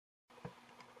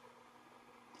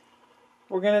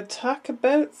We're going to talk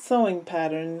about sewing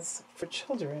patterns for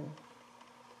children.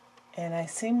 And I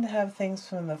seem to have things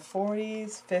from the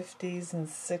 40s, 50s, and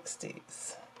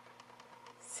 60s.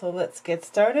 So let's get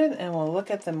started and we'll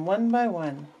look at them one by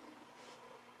one.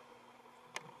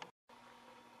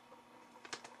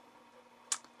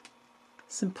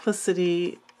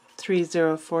 Simplicity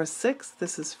 3046,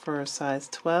 this is for a size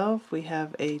 12. We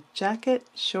have a jacket,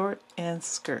 short, and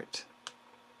skirt.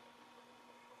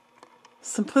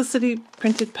 Simplicity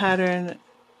printed pattern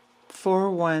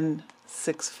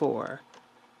 4164.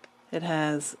 It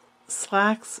has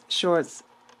slacks, shorts,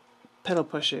 pedal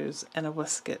pushers, and a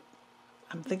waistcoat.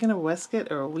 I'm thinking a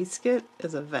waistcoat or a waistcoat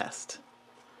is a vest.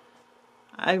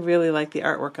 I really like the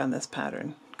artwork on this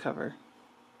pattern cover.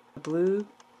 The blue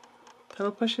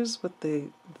pedal pushers with the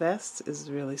vest is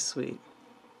really sweet.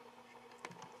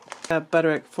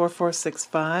 Butterick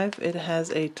 4465. It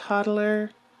has a toddler.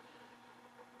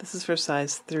 This is for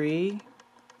size 3.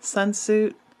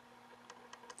 Sunsuit,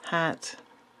 hat,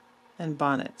 and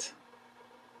bonnet.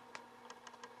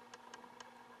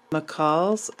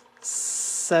 McCall's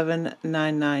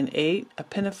 7998. A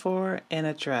pinafore and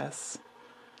a dress.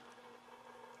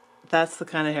 That's the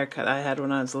kind of haircut I had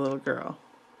when I was a little girl.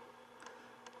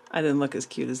 I didn't look as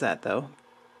cute as that though.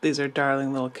 These are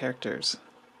darling little characters.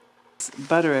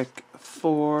 Butterick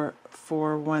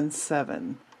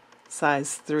 4417,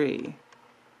 size 3.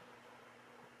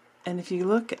 And if you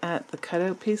look at the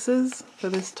cutout pieces for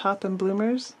this top and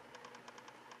bloomers,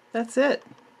 that's it.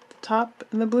 The top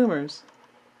and the bloomers.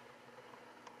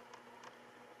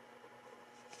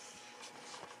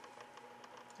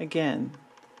 Again,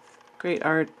 great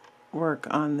artwork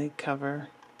on the cover.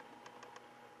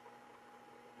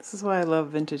 This is why I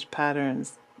love vintage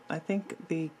patterns. I think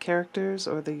the characters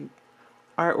or the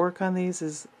artwork on these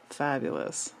is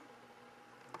fabulous.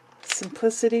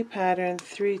 Simplicity pattern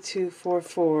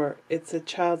 3244. It's a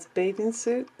child's bathing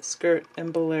suit, skirt,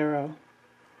 and bolero.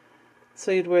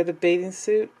 So you'd wear the bathing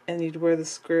suit and you'd wear the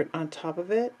skirt on top of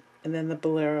it, and then the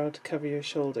bolero to cover your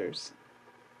shoulders.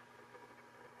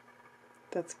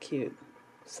 That's cute.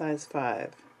 Size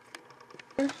 5.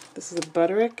 This is a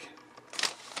Butterick.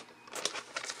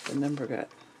 The number got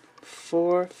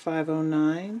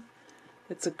 4509.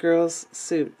 It's a girl's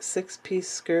suit, 6-piece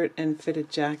skirt and fitted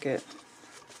jacket.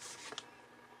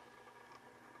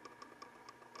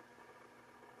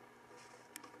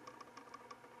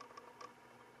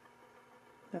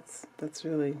 That's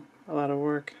really a lot of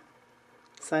work.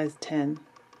 Size 10.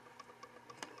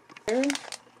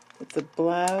 It's a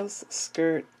blouse,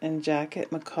 skirt, and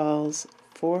jacket. McCall's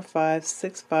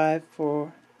 4565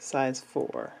 for size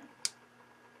 4.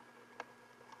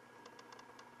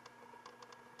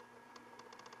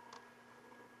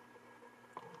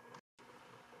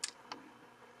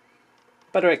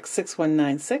 Butterick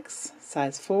 6196,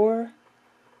 size 4.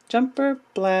 Jumper,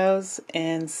 blouse,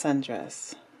 and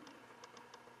sundress.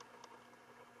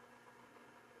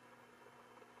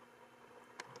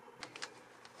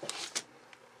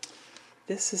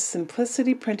 This is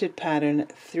Simplicity printed pattern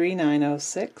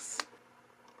 3906.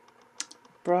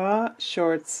 Bra,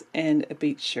 shorts, and a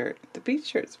beach shirt. The beach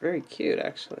shirt's very cute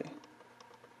actually.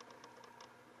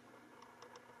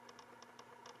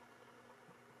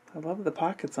 I love the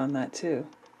pockets on that too.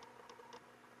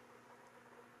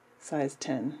 Size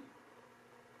 10.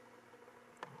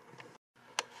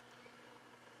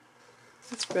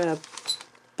 Let's grab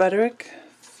Butterick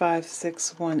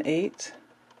 5618.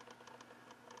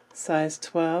 Size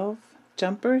 12.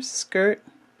 Jumper, skirt,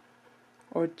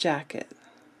 or jacket.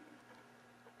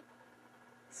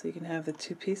 So you can have the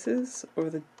 2 pieces or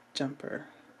the jumper.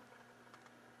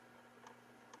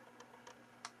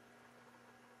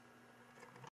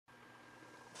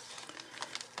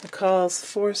 McCall's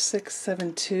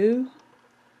 4672,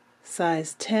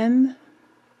 size 10,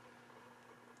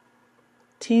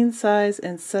 teen size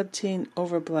and sub-teen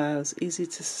over blouse, easy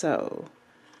to sew.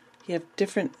 You have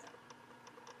different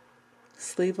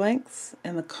sleeve lengths,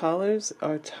 and the collars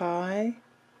are tie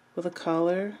with a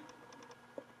collar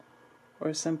or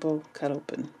a simple cut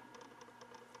open.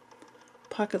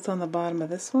 Pockets on the bottom of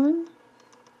this one.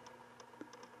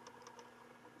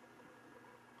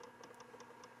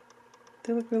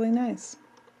 They look really nice.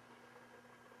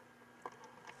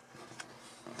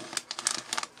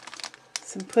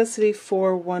 Simplicity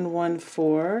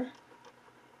 4114,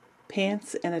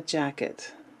 pants and a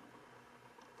jacket.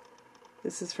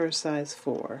 This is for size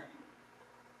 4.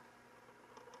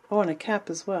 Oh, and a cap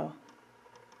as well.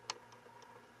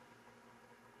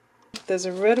 There's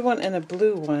a red one and a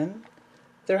blue one.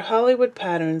 They're Hollywood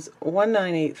Patterns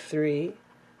 1983.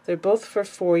 They're both for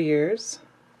 4 years.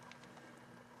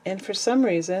 And for some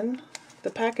reason, The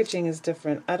packaging is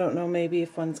different. I don't know, maybe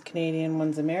if one's Canadian,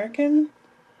 one's American,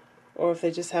 or if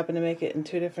they just happen to make it in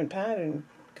two different pattern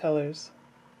colors.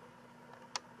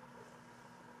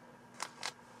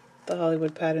 The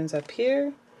Hollywood pattern's up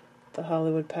here, the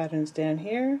Hollywood pattern's down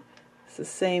here. It's the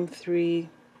same three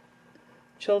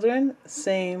children,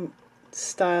 same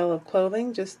style of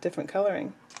clothing, just different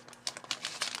coloring.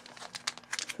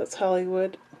 That's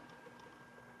Hollywood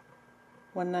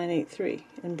 1983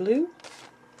 in blue,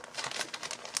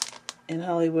 and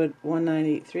Hollywood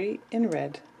 1983 in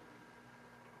red.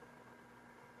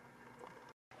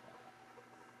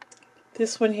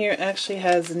 This one here actually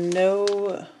has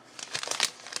no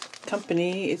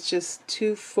company, it's just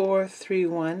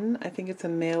 2431. I think it's a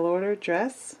mail order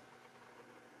dress.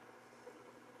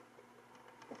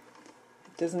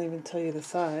 It doesn't even tell you the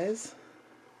size.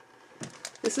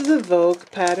 This is a Vogue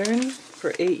pattern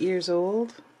for 8 years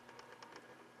old.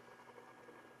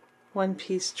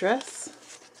 One-piece dress.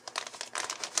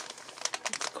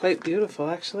 It's quite beautiful,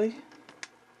 actually.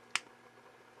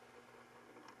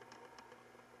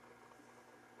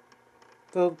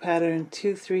 Vogue pattern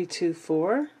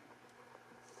 2324.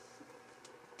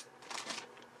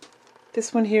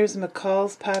 This one here is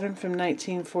McCall's pattern from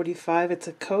 1945. It's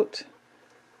a coat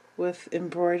with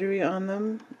embroidery on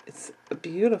them. It's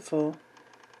beautiful.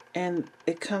 And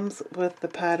it comes with the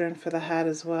pattern for the hat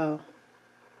as well.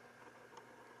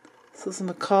 So this is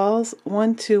McCall's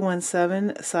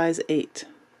 1217, size 8.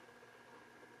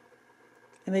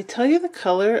 And they tell you the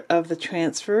color of the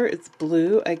transfer. It's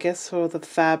blue, I guess, for the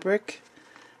fabric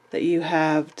that you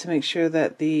have to make sure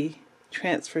that the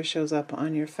transfer shows up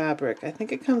on your fabric. I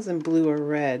think it comes in blue or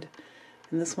red,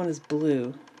 and this one is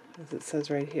blue, as it says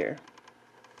right here.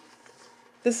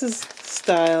 This is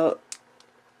style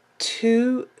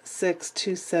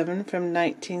 2627 from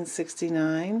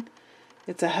 1969.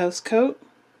 It's a house coat,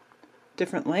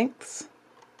 different lengths.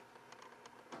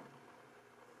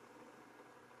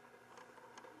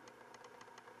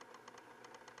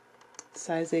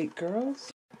 Size 8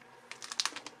 girls.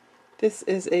 This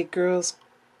is a girl's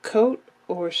coat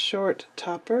or short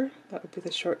topper. That would be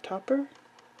the short topper.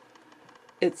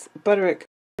 It's Butterick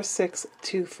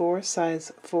 4624,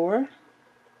 size 4.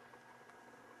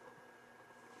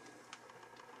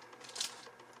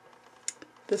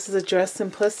 This is a dress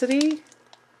Simplicity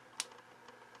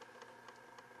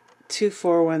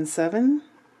 2417,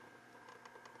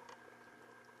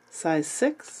 size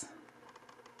 6.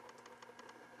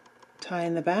 Tie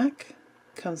in the back.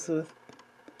 Comes with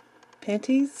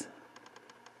panties,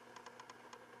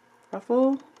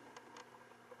 ruffle.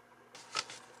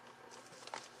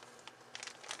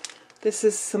 This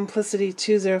is Simplicity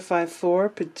 2054,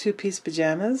 two-piece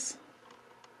pajamas.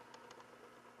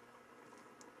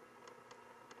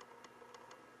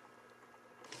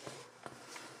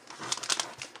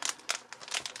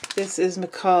 This is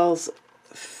McCall's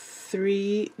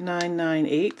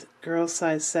 3998, girls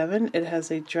size 7. It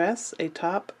has a dress, a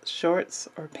top, shorts,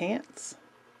 or pants.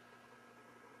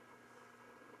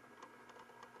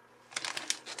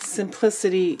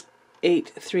 Simplicity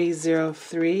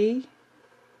 8303.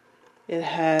 It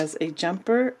has a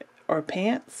jumper or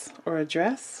pants or a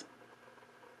dress.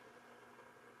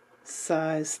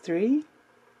 Size 3.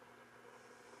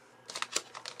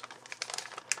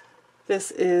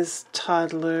 This is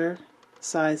toddler,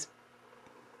 size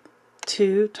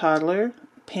 2, toddler,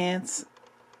 pants,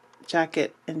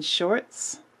 jacket, and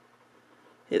shorts.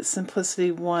 It's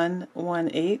Simplicity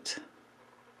 118.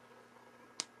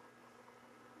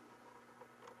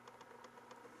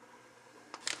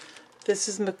 This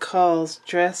is McCall's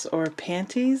dress or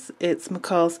panties. It's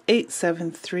McCall's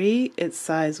 873. It's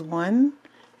size 1.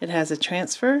 It has a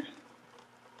transfer.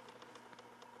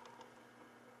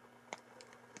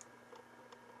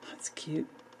 That's cute.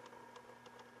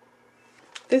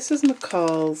 This is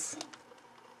McCall's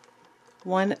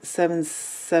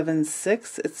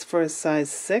 1776. It's for a size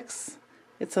 6.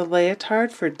 It's a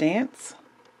leotard for dance.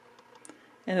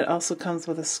 And it also comes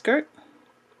with a skirt.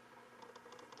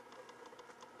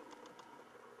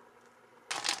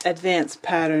 Advanced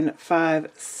pattern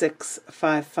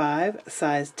 5655,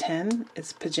 size 10.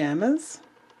 It's pajamas.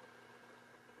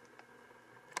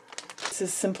 This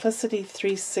is Simplicity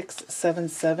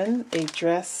 3677, a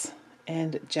dress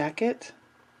and jacket.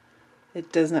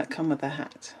 It does not come with a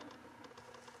hat.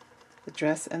 The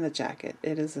dress and the jacket.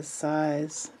 It is a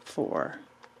size 4.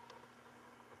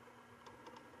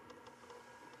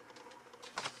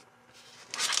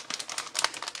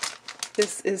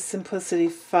 This is Simplicity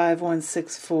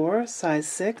 5164, size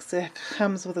 6. It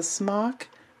comes with a smock,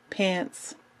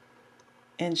 pants,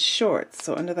 and shorts.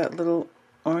 So under that little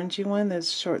orangey one, there's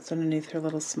shorts underneath her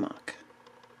little smock.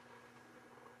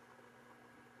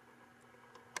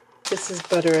 This is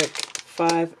Butterick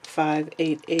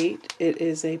 5588. It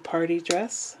is a party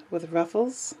dress with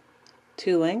ruffles,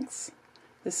 2 lengths.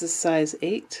 This is size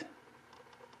 8.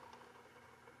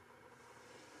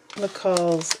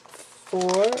 McCall's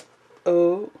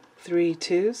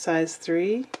 4032, size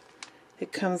 3.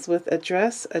 It comes with a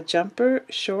dress, a jumper,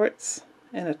 shorts,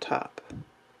 and a top.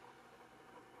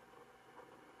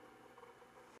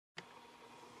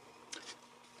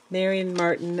 Marion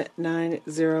Martin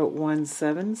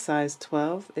 9017, size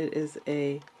 12. It is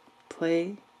a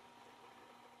play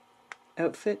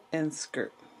outfit and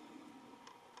skirt.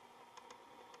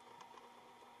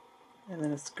 And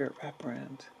then a skirt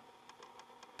wraparound.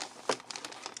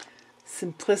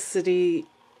 Simplicity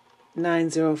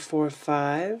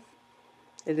 9045.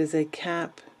 It is a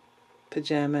cap,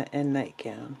 pajama, and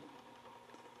nightgown.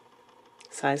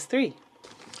 Size 3.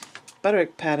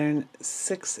 Butterick pattern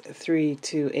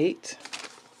 6328.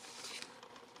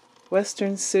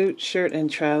 Western suit, shirt,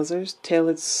 and trousers.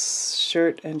 Tailored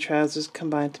shirt and trousers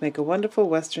combine to make a wonderful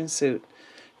Western suit.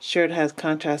 Shirt has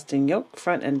contrasting yoke,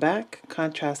 front and back,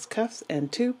 contrast cuffs,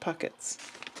 and 2 pockets.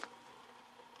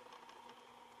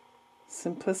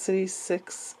 Simplicity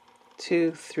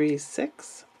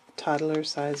 6236. Toddler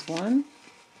size 1.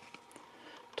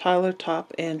 Toddler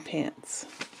top and pants.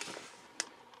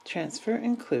 Transfer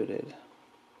included.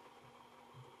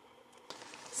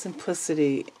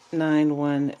 Simplicity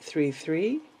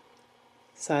 9133,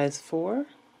 size 4.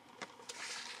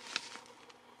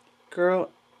 Girl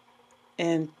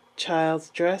and child's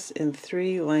dress in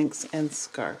 3 lengths and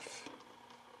scarf.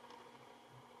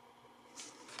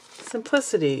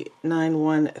 Simplicity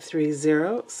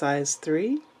 9130, size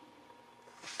 3.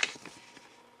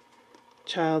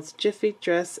 Child's jiffy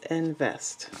dress and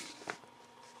vest.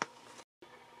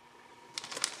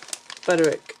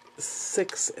 Butterick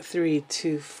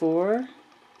 6324,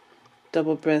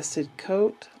 double-breasted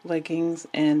coat, leggings,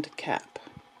 and cap.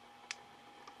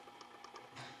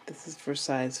 This is for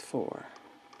size 4.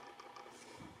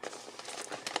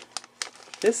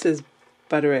 This is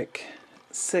Butterick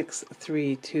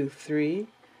 6323,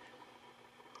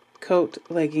 coat,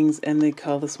 leggings, and they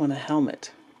call this one a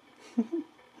helmet.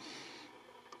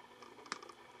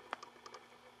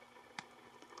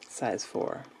 Size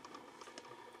 4.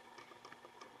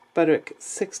 Butterick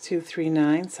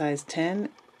 6239, size 10,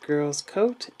 girl's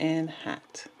coat and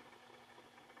hat.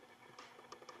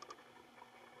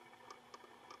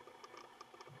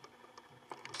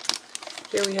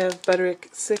 Here we have Butterick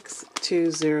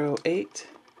 6208,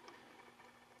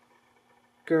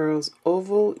 girl's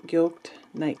oval yoked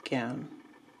nightgown.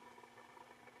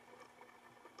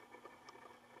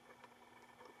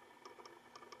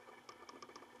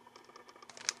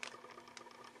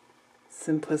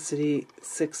 Simplicity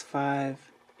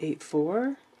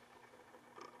 6584,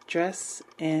 dress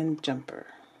and jumper,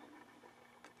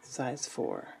 size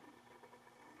 4.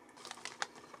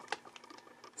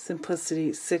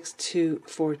 Simplicity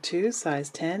 6242, size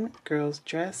 10, girl's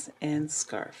dress and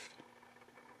scarf.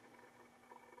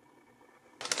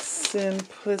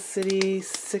 Simplicity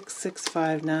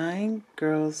 6659,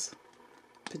 girl's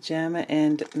pajama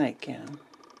and nightgown.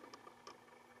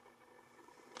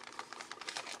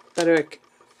 Butterick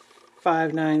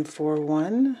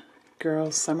 5941,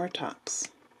 girls' summer tops.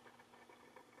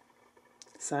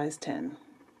 Size 10.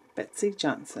 Betsy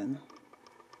Johnson.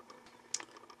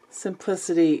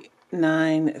 Simplicity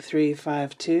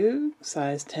 9352,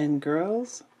 size 10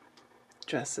 girls,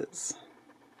 dresses.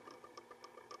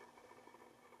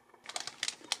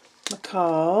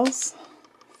 McCall's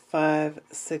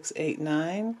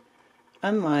 5689,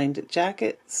 unlined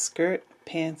jacket, skirt,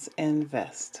 pants, and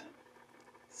vest.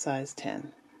 Size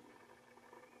 10.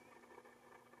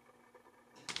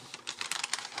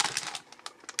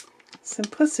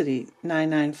 Simplicity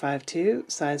 9952,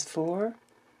 size 4,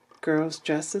 girls'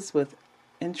 dresses with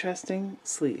interesting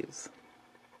sleeves.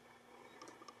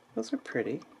 Those are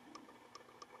pretty.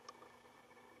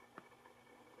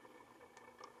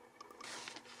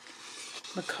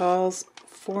 McCall's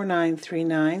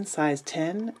 4939, size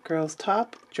 10, girls'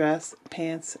 top, dress,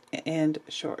 pants, and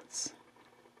shorts.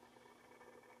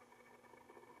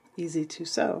 Easy to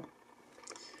sew.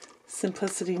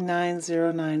 Simplicity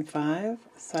 9095,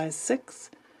 size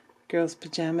 6, girls'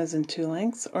 pajamas in 2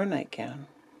 lengths or nightgown.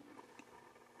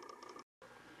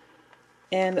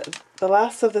 And the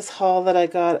last of this haul that I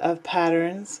got of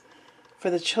patterns for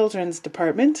the children's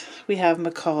department, we have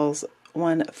McCall's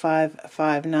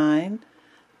 1559,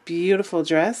 beautiful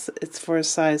dress. It's for a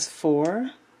size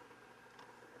 4.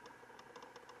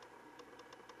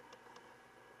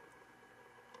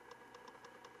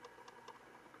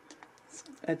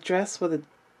 A dress with a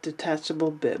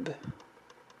detachable bib.